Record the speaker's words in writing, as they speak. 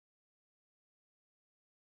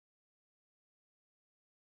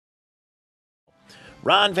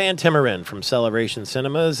Ron Van Timmeren from Celebration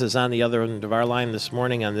Cinemas is on the other end of our line this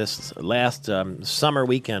morning on this last summer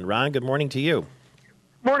weekend. Ron, good morning to you.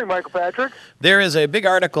 Morning, Michael Patrick. There is a big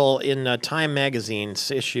article in Time Magazine's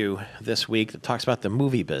issue this week that talks about the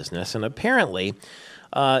movie business, and apparently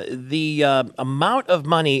the amount of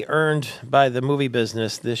money earned by the movie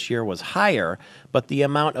business this year was higher, but the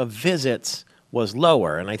amount of visits was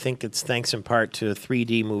lower, and I think it's thanks in part to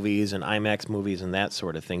 3D movies and IMAX movies and that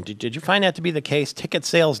sort of thing. Did you find that to be the case? Ticket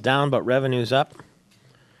sales down, but revenues up?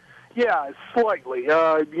 Yeah, slightly.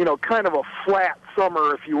 Kind of a flat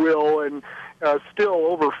summer, if you will, and still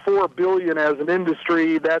over $4 billion as an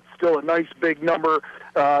industry. That's still a nice big number.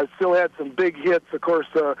 Still had some big hits. Of course,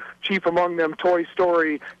 chief among them, Toy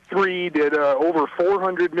Story 3 did over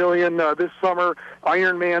 $400 million this summer.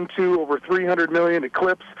 Iron Man 2 over $300 million.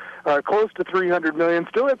 Eclipse close to $300 million.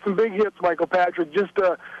 Still had some big hits, Michael Patrick. Just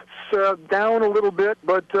down a little bit,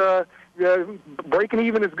 but breaking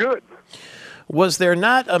even is good. Was there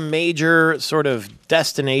not a major sort of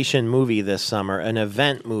destination movie this summer, an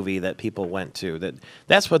event movie that people went to?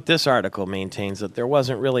 That's what this article maintains, that there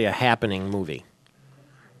wasn't really a happening movie.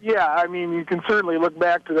 Yeah, I mean, you can certainly look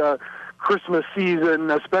back to the Christmas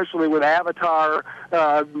season, especially with Avatar,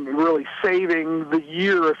 really saving the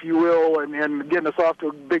year, if you will, and getting us off to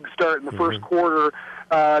a big start in the first quarter.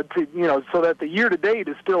 So that the year-to-date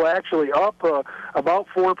is still actually up about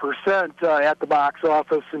 4% at the box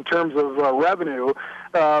office in terms of revenue.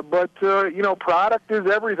 But product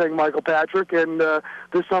is everything, Michael Patrick, and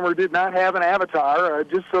this summer did not have an Avatar,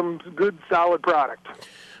 just some good, solid product.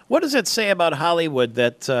 What does it say about Hollywood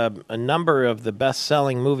that a number of the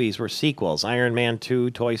best-selling movies were sequels? Iron Man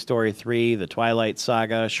 2, Toy Story 3, The Twilight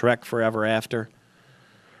Saga, Shrek Forever After?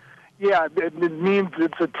 Yeah, it means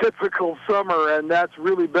it's a typical summer, and that's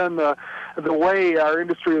really been the way our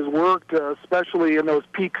industry has worked, especially in those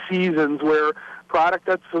peak seasons where product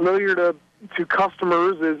that's familiar to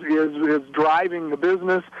customers is driving the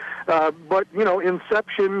business. But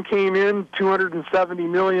Inception came in $270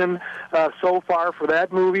 million so far for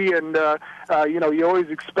that movie, and you always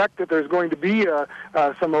expect that there's going to be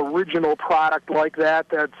some original product like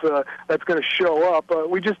that's going to show up.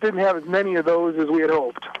 We just didn't have as many of those as we had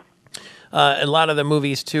hoped. A lot of the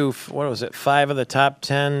movies, too, 5 of the top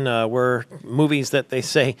 10 were movies that they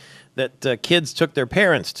say that kids took their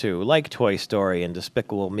parents to, like Toy Story and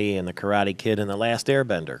Despicable Me and The Karate Kid and The Last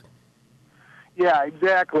Airbender. Yeah,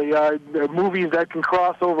 exactly. Movies that can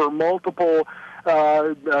cross over multiple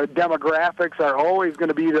demographics are always going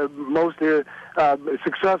to be the most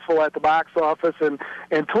successful at the box office, and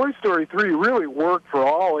Toy Story 3 really worked for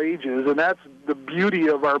all ages, and that's the beauty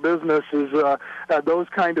of our business is those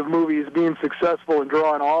kind of movies being successful and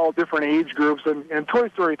drawing all different age groups, and Toy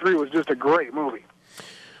Story 3 was just a great movie.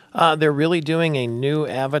 They're really doing a new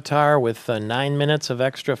Avatar with 9 minutes of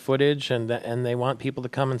extra footage, and they want people to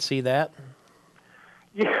come and see that?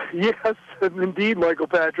 Yeah, yes, indeed, Michael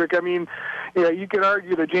Patrick. I mean, you could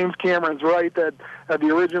argue that James Cameron's right that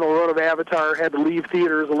the original run of Avatar had to leave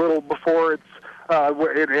theaters a little before it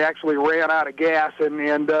actually ran out of gas, and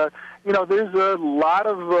there's a lot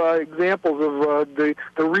of examples of the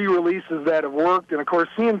re-releases that have worked, and of course,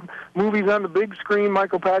 seeing movies on the big screen,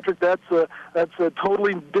 Michael Patrick, that's a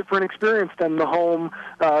totally different experience than the home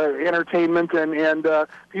entertainment, and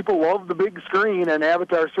people love the big screen, and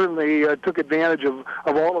Avatar certainly took advantage of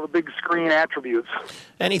all of the big screen attributes.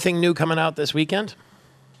 Anything new coming out this weekend?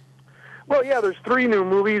 Well, yeah, there's 3 new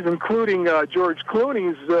movies, including George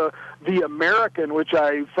Clooney's The American, which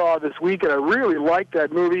I saw this week, and I really liked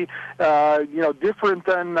that movie. Different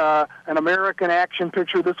than an American action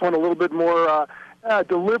picture. This one a little bit more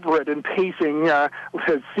deliberate in pacing.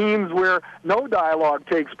 Scenes where no dialogue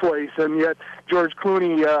takes place, and yet George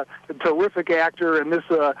Clooney, a terrific actor, and this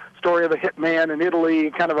story of a hitman in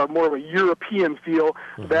Italy, kind of more of a European feel.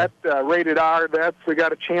 That rated R, that's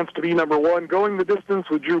got a chance to be number 1. Going the Distance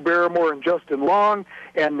with Drew Barrymore and Justin Long,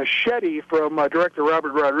 and Machete from director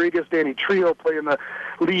Robert Rodriguez. Danny Trejo playing the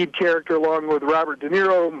lead character along with Robert De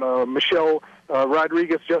Niro, Michelle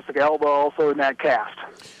Rodriguez, Jessica Alba also in that cast.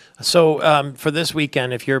 So for this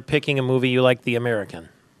weekend, if you're picking a movie, you like The American?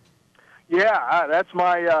 Yeah, that's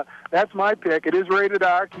my pick. It is rated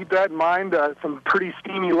R. Keep that in mind. Some pretty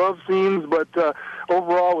steamy love scenes, but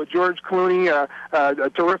overall, with George Clooney, a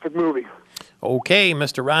terrific movie. Okay,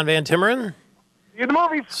 Mr. Ron Van Timmeren. See you at the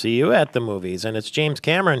movies. See you at the movies. And it's James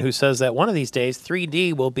Cameron who says that one of these days,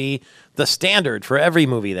 3D will be the standard for every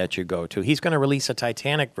movie that you go to. He's going to release a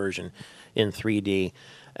Titanic version in 3D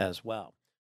as well.